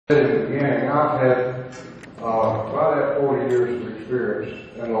In the beginning, I've had right at 40 years of experience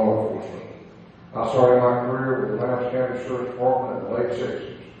in law enforcement. I started my career with the Lowndes County Sheriff's Department in the late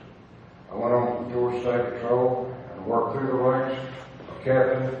 60s. I went on to Georgia State Patrol and worked through the ranks of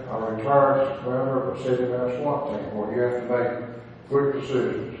captain. I retired as commander of a city man SWAT team where you have to make quick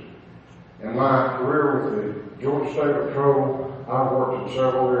decisions. In my career with the Georgia State Patrol, I've worked in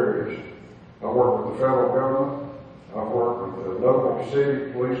several areas. I worked with the federal government. I've worked with the local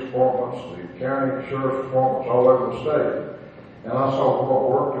city police departments, the county sheriff's departments all over the state. And I saw what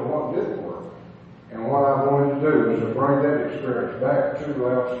worked and what didn't work. And what I wanted to do is to bring that experience back to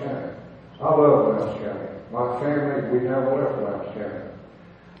Lowndes County. I love Lowndes County. My family, we never left Lowndes County.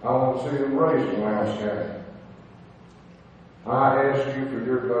 I want to see them raised in Lowndes County. I ask you for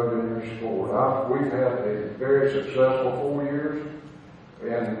your vote and your support. We've had a very successful 4 years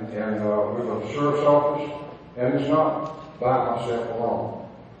with the sheriff's office. And it's not by myself alone.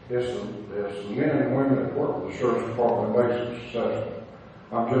 It's the men and women that work with the sheriff's department that makes it successful.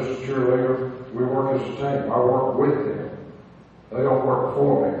 I'm just a cheerleader. We work as a team. I work with them. They don't work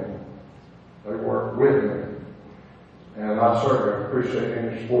for me. They work with me. And I certainly appreciate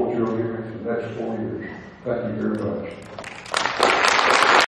any support you'll give me for the next 4 years. Thank you very much.